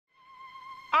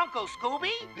Uncle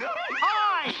Scooby.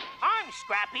 Hi, I'm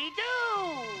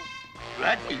Scrappy-Doo.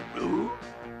 Scrappy-Doo?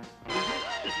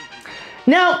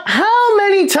 Now, how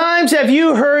many times have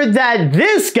you heard that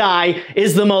this guy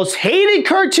is the most hated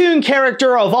cartoon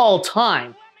character of all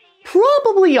time?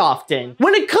 Probably often.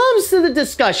 When it comes to the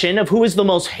discussion of who is the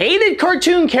most hated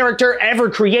cartoon character ever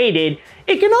created,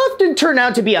 it can often turn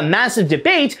out to be a massive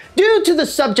debate due to the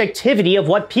subjectivity of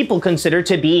what people consider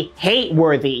to be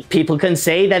hate-worthy. People can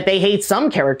say that they hate some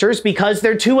characters because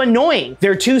they're too annoying,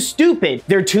 they're too stupid,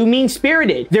 they're too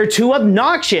mean-spirited, they're too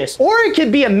obnoxious, or it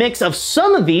could be a mix of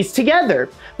some of these together.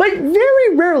 But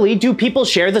very rarely do people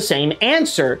share the same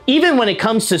answer. Even when it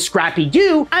comes to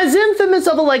Scrappy-Doo, as infamous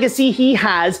of a legacy he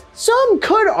has, some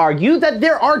could argue that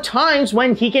there are times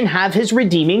when he can have his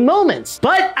redeeming moments.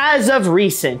 But as of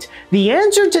recent, the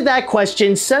answer to that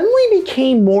question suddenly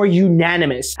became more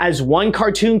unanimous as one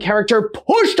cartoon character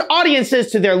pushed audiences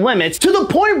to their limits to the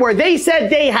point where they said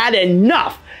they had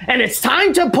enough and it's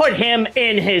time to put him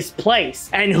in his place.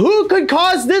 And who could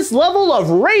cause this level of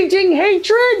raging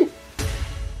hatred?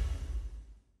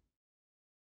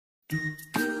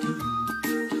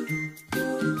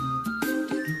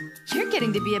 You're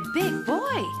getting to be a big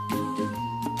boy.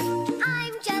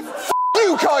 I'm just... F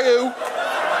you, Caillou!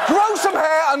 Grow some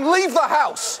hair and leave the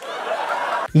house!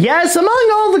 Yes,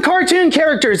 among all the cartoon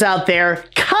characters out there,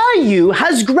 Caillou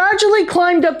has gradually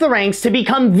climbed up the ranks to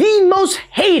become the most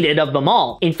hated of them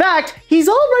all. In fact, he's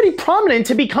already prominent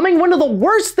to becoming one of the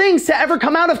worst things to ever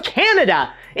come out of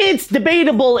Canada. It's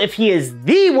debatable if he is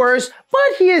the worst,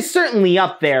 but he is certainly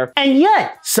up there. And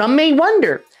yet, some may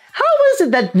wonder, how is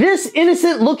it that this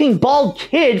innocent-looking bald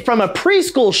kid from a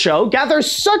preschool show gathers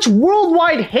such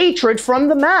worldwide hatred from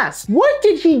the mass? What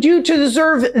did he do to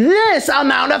deserve this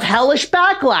amount of hellish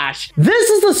backlash? This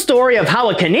is the story of how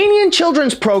a Canadian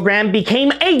children's program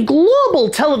became a global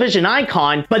television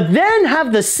icon, but then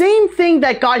have the same thing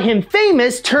that got him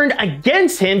famous turned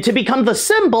against him to become the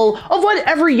symbol of what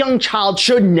every young child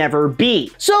should never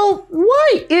be. So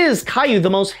why is Caillou the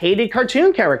most hated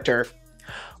cartoon character?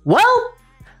 Well,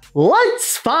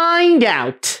 let's find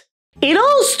out. It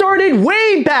all started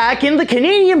way back in the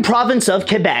Canadian province of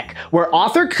Quebec, where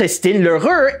author Christine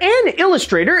Lheureux and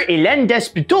illustrator Hélène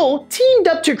Desputeaux teamed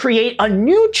up to create a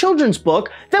new children's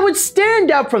book that would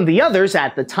stand out from the others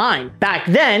at the time. Back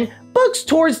then, books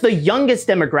towards the youngest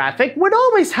demographic would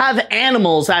always have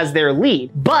animals as their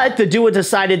lead, but the duo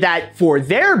decided that for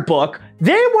their book,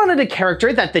 they wanted a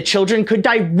character that the children could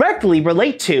directly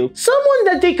relate to, someone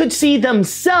that they could see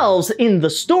themselves in the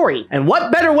story. And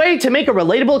what better way to make a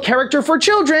relatable character for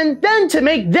children than to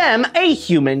make them a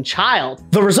human child?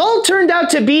 The result turned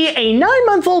out to be a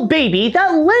 9-month-old baby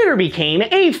that later became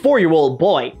a 4-year-old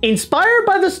boy. Inspired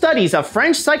by the studies of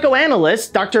French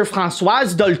psychoanalyst Dr.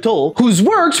 Françoise Dolto, whose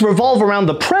works revolve around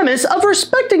the premise of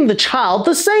respecting the child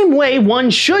the same way one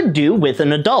should do with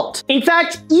an adult. In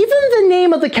fact, even the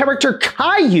name of the character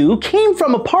Caillou came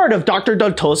from a part of Dr.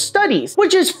 Dolto's studies,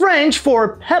 which is French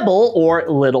for pebble or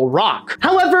little rock.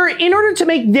 However, in order to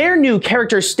make their new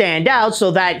character stand out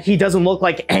so that he doesn't look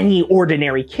like any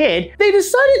ordinary kid, they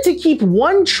decided to keep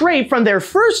one trait from their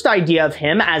first idea of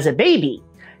him as a baby: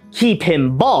 keep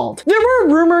him bald. There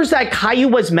were rumors that Caillou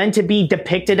was meant to be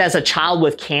depicted as a child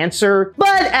with cancer,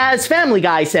 but as Family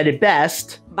Guy said it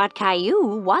best, but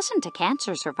Caillou wasn't a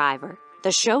cancer survivor.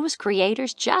 The show's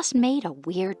creators just made a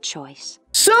weird choice.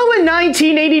 So in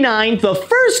 1989, the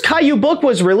first Caillou book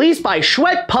was released by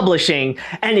Chouette Publishing,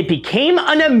 and it became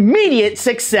an immediate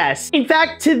success. In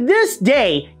fact, to this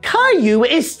day, Caillou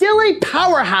is still a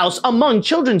powerhouse among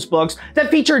children's books that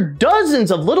feature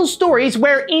dozens of little stories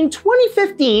where in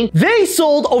 2015, they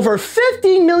sold over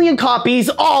 15 million copies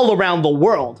all around the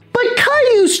world. But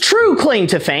Caillou's true claim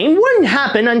to fame wouldn't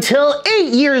happen until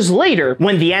 8 years later,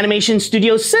 when the animation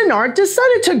studio Cinar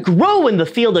decided to grow in the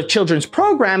field of children's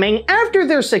programming after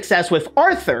their success with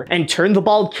Arthur and turn the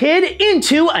bald kid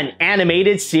into an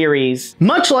animated series.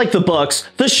 Much like the books,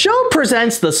 the show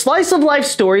presents the slice-of-life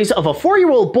stories of a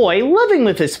 4-year-old boy living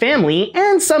with his family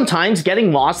and sometimes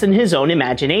getting lost in his own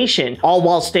imagination, all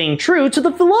while staying true to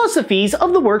the philosophies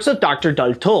of the works of Dr.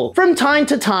 Dolto. From time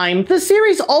to time, the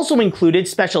series also included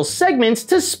special segments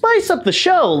to spice up the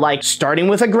show, like starting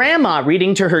with a grandma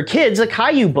reading to her kids a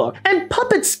Caillou book, and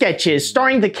puppet sketches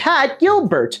starring the cat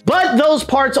Gilbert. But those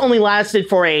parts only lasted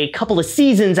for a couple of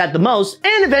seasons at the most,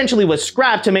 and eventually was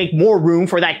scrapped to make more room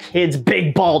for that kid's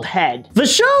big bald head. The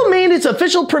show made its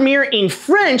official premiere in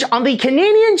French on the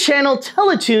Canadian channel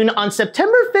Teletoon on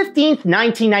September 15th,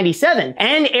 1997,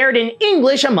 and aired in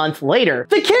English a month later.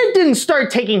 The kid didn't start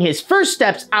taking his first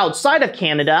steps outside of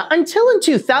Canada until in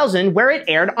 2000, where it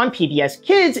aired on PBS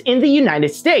Kids in the United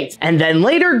States, and then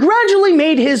later gradually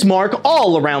made his mark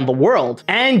all around the world.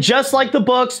 And just like the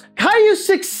books, Caillou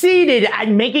succeeded at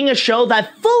making a show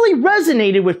that fully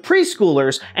resonated with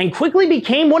preschoolers and quickly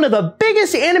became one of the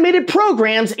biggest animated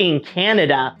programs in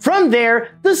Canada. From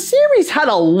there, the series had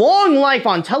a long life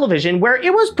on television where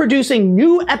it was producing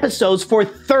new episodes for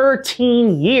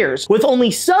 13 years, with only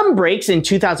some breaks in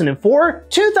 2004,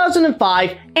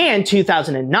 2005, and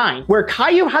 2009, where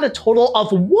Caillou had a total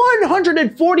of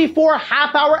 144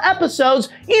 half-hour episodes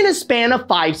in a span of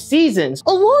 5 seasons,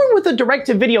 along with a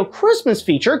direct-to-video Christmas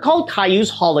feature called Caillou's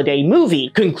Holiday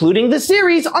Movie, concluding the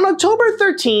series on October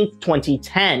 13th,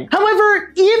 2010.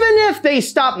 However, even if they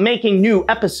stopped making new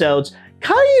episodes,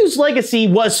 Caillou's legacy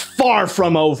was far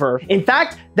from over. In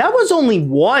fact, that was only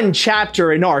one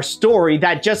chapter in our story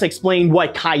that just explained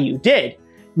what Caillou did.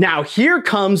 Now here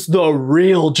comes the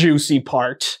real juicy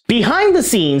part. Behind the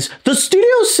scenes, the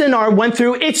Studio Cinar went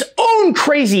through its own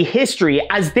crazy history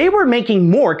as they were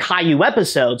making more Caillou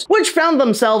episodes, which found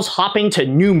themselves hopping to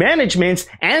new managements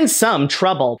and some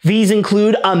trouble. These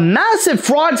include a massive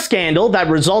fraud scandal that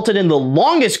resulted in the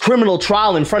longest criminal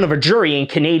trial in front of a jury in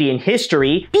Canadian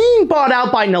history, being bought out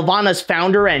by Nelvana's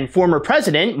founder and former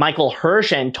president, Michael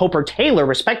Hirsch and Topper Taylor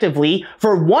respectively,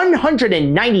 for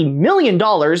 $190 million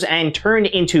and turned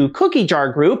into Cookie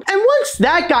Jar Group, and once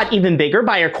that got even bigger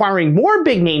by acquiring more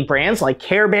big name brands like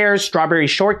Care Bears, Strawberry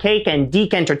Shortcake, and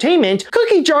Deke Entertainment,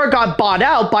 Cookie Jar got bought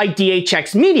out by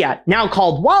DHX Media, now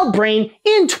called WildBrain,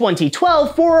 in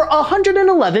 2012 for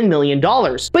 $111 million.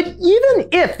 But even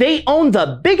if they owned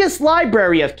the biggest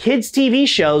library of kids' TV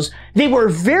shows, they were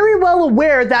very well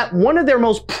aware that one of their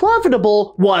most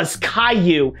profitable was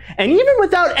Caillou. And even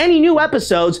without any new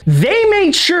episodes, they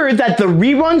made sure that the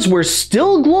reruns were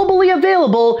still globally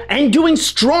available and doing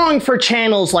strong for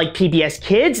channels like PBS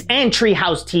Kids and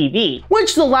Treehouse TV,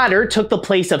 which the latter took the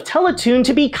place of Teletoon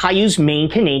to be Caillou's main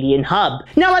Canadian hub.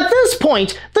 Now at this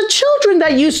point, the children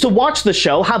that used to watch the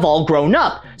show have all grown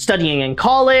up, studying in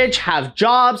college, have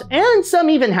jobs, and some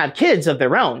even have kids of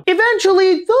their own.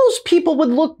 Eventually, those people would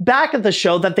look back at the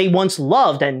show that they once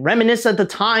loved and reminisce at the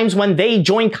times when they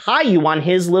joined Caillou on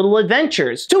his little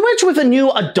adventures, to which with a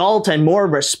new adult and more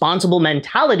responsible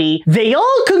mentality, they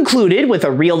all concluded with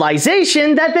a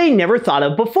realization that they never thought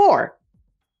of before.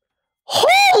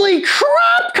 Holy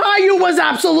crap, Caillou was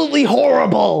absolutely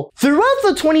horrible! Throughout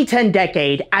the 2010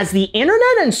 decade, as the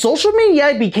internet and social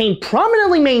media became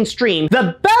prominently mainstream,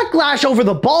 the backlash over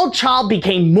the bald child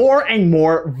became more and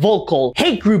more vocal.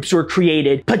 Hate groups were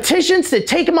created, petitions to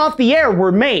take him off the air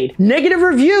were made, negative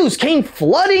reviews came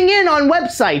flooding in on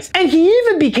websites, and he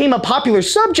even became a popular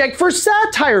subject for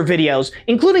satire videos,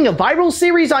 including a viral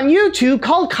series on YouTube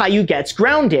called Caillou Gets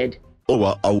Grounded.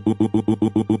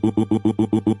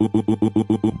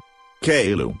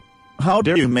 Caillou, how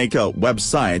dare you make a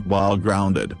website while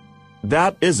grounded?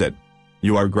 That is it.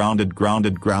 You are grounded for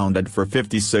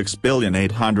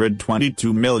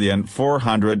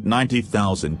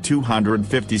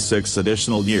 56,822,490,256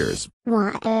 additional years.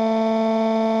 What?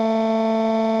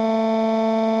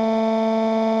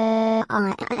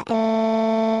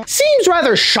 Seems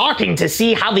rather shocking to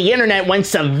see how the internet went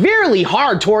severely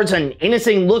hard towards an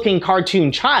innocent-looking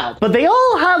cartoon child, but they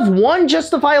all have one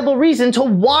justifiable reason to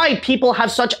why people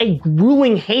have such a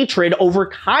grueling hatred over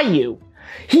Caillou.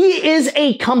 He is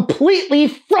a completely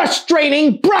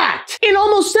frustrating brat! In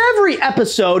almost every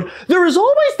episode, there is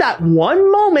always that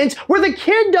one moment where the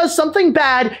kid does something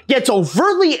bad, gets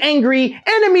overtly angry,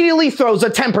 and immediately throws a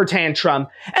temper tantrum.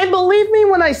 And believe me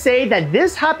when I say that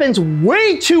this happens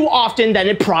way too often than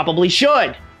it probably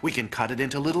should. We can cut it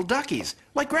into little duckies,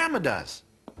 like Grandma does.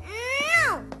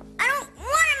 No! I don't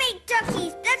want to make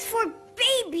duckies! That's for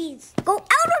babies! Go out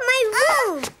of my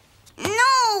room!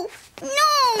 No!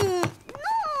 No!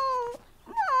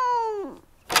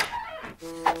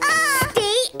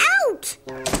 Stay out!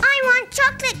 I want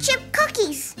chocolate chip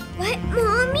cookies. What,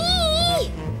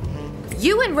 Mommy?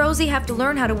 You and Rosie have to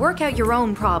learn how to work out your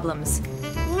own problems.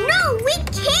 No, we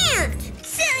can't!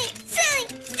 Silly!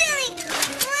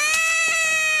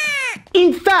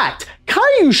 In fact,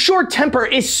 Caillou's short temper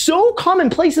is so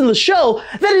commonplace in the show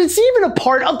that it's even a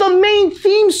part of the main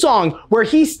theme song, where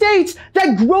he states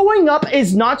that growing up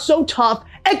is not so tough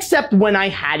except when I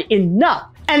had enough.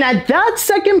 And at that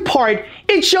second part,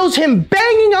 it shows him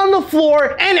banging on the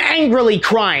floor and angrily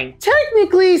crying.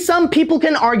 Technically, some people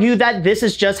can argue that this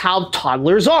is just how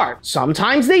toddlers are.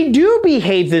 Sometimes they do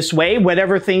behave this way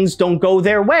whenever things don't go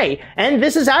their way. And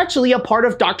this is actually a part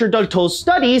of Dr. Daltaux's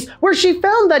studies where she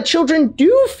found that children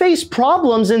do face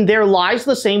problems in their lives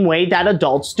the same way that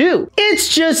adults do. It's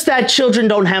just that children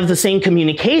don't have the same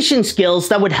communication skills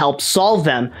that would help solve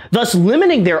them, thus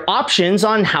limiting their options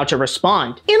on how to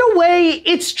respond. In a way,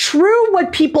 it's true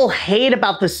what people hate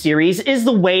about the series is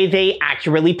the way they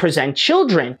accurately present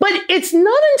children. But it's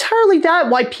not entirely that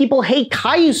why people hate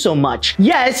Caillou so much.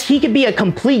 Yes, he could be a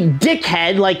complete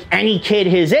dickhead like any kid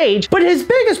his age, but his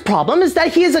biggest problem is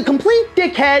that he is a complete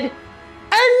dickhead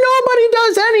and nobody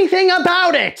does anything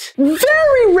about it.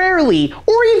 Very rarely,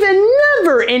 or even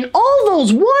never in all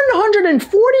those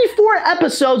 144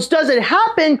 episodes does it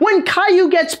happen when Caillou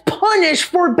gets punished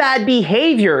for bad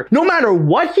behavior. No matter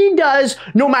what he does,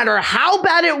 no matter how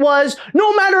bad it was,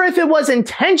 no matter if it was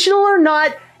intentional or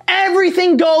not,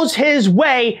 everything goes his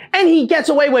way and he gets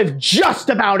away with just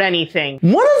about anything.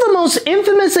 One of the most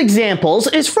infamous examples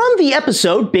is from the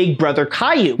episode Big Brother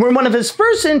Caillou, where one of his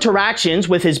first interactions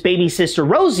with his baby sister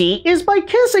Rosie is by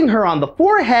kissing her on the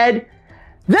forehead,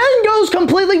 then goes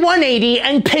completely 180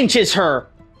 and pinches her.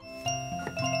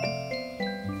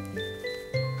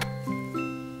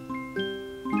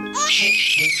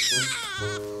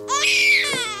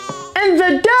 And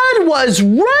the dad was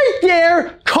right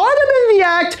there, caught him in the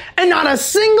act, and not a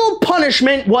single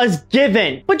punishment was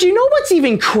given. But you know what's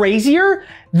even crazier?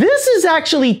 This is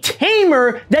actually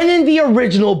tamer than in the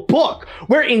original book,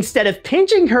 where instead of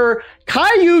pinching her,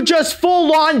 Caillou just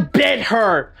full-on bit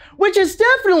her, which is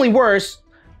definitely worse,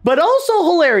 but also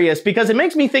hilarious because it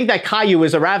makes me think that Caillou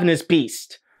is a ravenous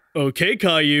beast. Okay,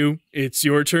 Caillou, it's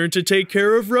your turn to take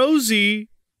care of Rosie.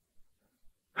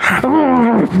 Caillou,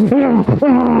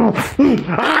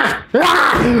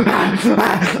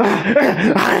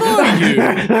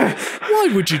 why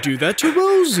would you do that to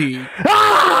Rosie?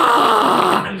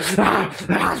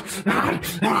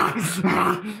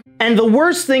 And the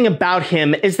worst thing about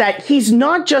him is that he's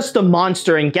not just a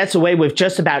monster and gets away with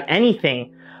just about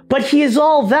anything, but he is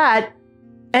all that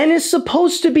and is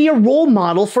supposed to be a role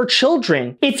model for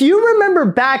children. If you remember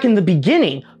back in the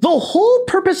beginning, the whole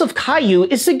purpose of Caillou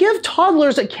is to give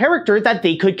toddlers a character that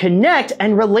they could connect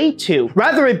and relate to,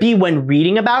 whether it be when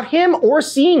reading about him or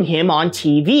seeing him on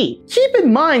TV. Keep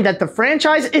in mind that the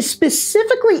franchise is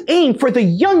specifically aimed for the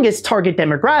youngest target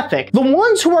demographic, the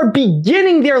ones who are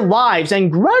beginning their lives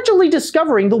and gradually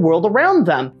discovering the world around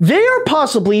them. They are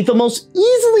possibly the most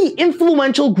easily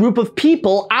influential group of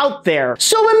people out there.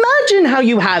 So imagine how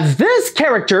you have this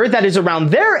character that is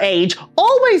around their age,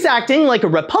 always acting like a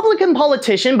Republican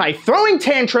politician by throwing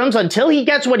tantrums until he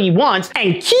gets what he wants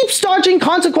and keeps dodging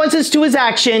consequences to his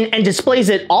action and displays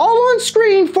it all on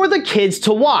screen for the kids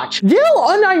to watch. They'll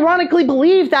unironically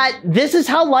believe that this is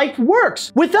how life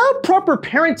works. Without proper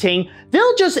parenting,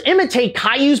 they'll just imitate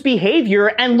Caillou's behavior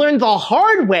and learn the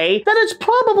hard way that it's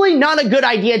probably not a good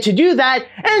idea to do that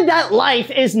and that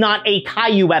life is not a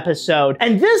Caillou episode.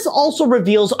 And this also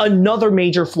reveals another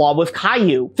major flaw with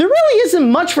Caillou. There really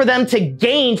isn't much for them to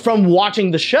gain from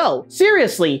watching the show.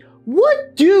 Seriously,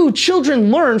 what do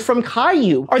children learn from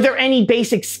Caillou? Are there any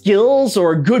basic skills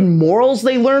or good morals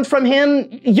they learn from him?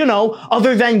 You know,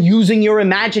 other than using your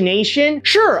imagination?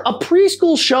 Sure, a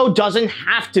preschool show doesn't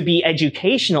have to be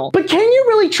educational, but can you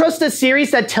really trust a series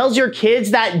that tells your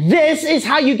kids that this is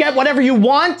how you get whatever you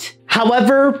want?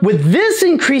 However, with this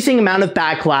increasing amount of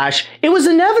backlash, it was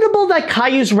inevitable that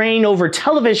Caillou's reign over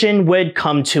television would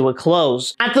come to a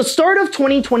close. At the start of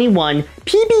 2021,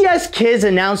 PBS Kids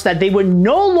announced that they would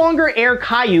no longer air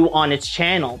Caillou on its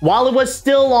channel. While it was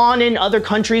still on in other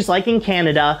countries like in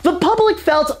Canada, the public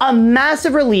felt a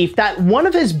massive relief that one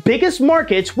of his biggest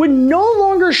markets would no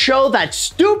longer show that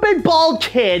stupid bald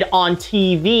kid on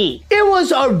TV. It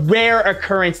was a rare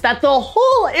occurrence that the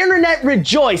whole internet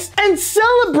rejoiced and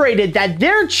celebrated that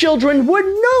their children would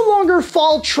no longer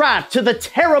fall trapped to the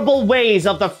terrible ways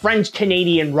of the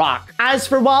French-Canadian rock. As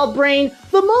for Wildbrain,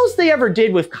 the most they ever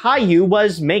did with Caillou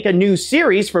was make a new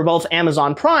series for both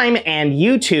Amazon Prime and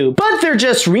YouTube, but they're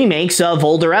just remakes of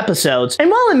older episodes.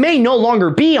 And while it may no longer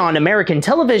be on American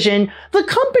television, the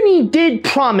company did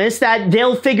promise that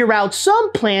they'll figure out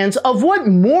some plans of what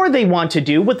more they want to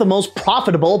do with the most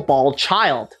profitable bald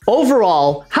child.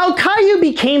 Overall, how Caillou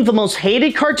became the most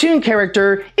hated cartoon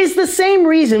character is the same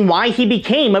reason why he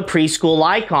became a preschool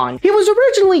icon. He was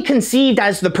originally conceived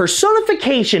as the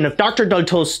personification of Dr.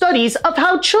 Daltaux's studies of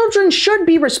how children should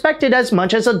be respected as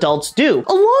much as adults do,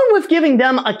 along with giving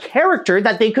them a character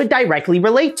that they could directly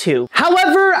relate to.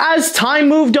 However, as time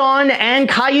moved on and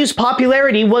Caillou's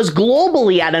popularity was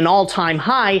globally at an all-time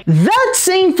high, that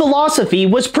same philosophy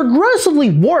was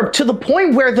progressively warped to the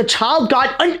point where the child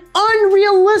got an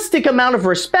unrealistic amount of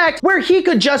respect where he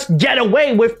could just get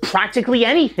away with practically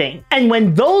anything. And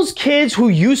when those kids who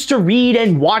used to read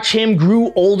and watch him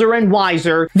grew older and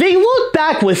wiser, they looked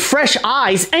back with fresh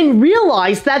eyes and realized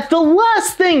that the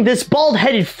last thing this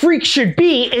bald-headed freak should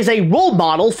be is a role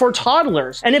model for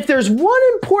toddlers. And if there's one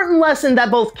important lesson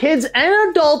that both kids and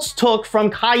adults took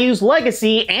from Caillou's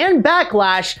legacy and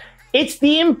backlash, it's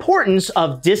the importance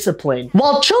of discipline.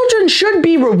 While children should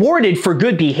be rewarded for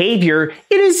good behavior,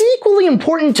 it is equally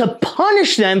important to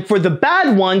punish them for the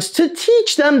bad ones to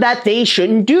teach them that they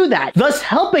shouldn't do that, thus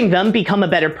helping them become a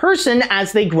better person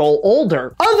as they grow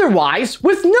older. Otherwise,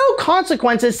 with no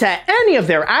consequences to any of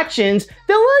their actions,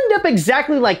 they'll end up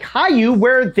exactly like Caillou,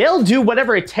 where they'll do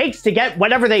whatever it takes to get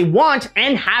whatever they want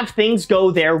and have things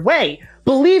go their way,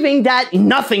 believing that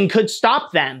nothing could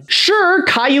stop them. Sure,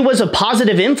 Caillou was a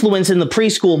positive influence in the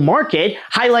preschool market,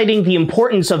 highlighting the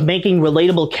importance of making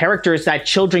relatable characters that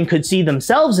children could see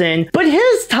themselves in, but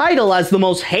his title as the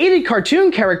most hated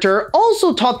cartoon character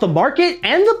also taught the market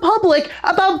and the public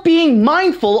about being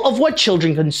mindful of what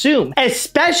children consume,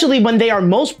 especially when they are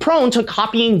most prone to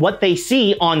copying what they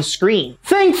see on screen.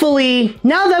 Thankfully,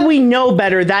 now that we know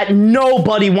better that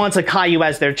nobody wants a Caillou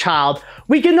as their child,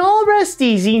 we can all rest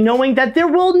easy knowing that there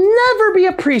will never be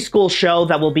a preschool show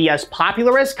that will be as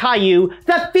popular as Caillou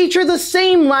that feature the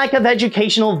same lack of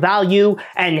educational value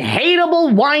and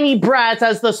hateable whiny brats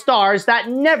as the stars that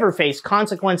never face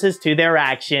consequences to their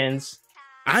actions.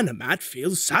 Animat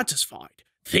feels satisfied,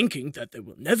 thinking that there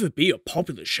will never be a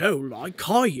popular show like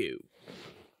Caillou.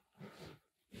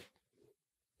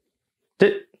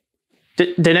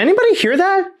 Did anybody hear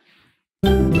that?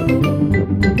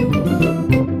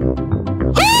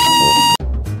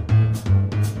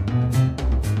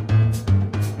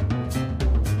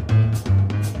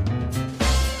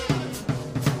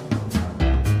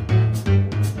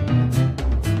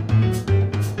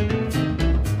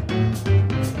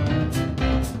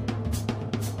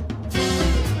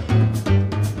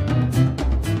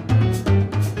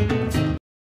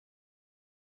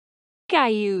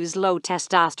 Caillou's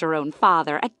low-testosterone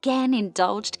father again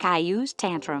indulged Caillou's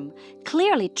tantrum,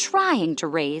 clearly trying to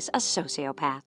raise a sociopath.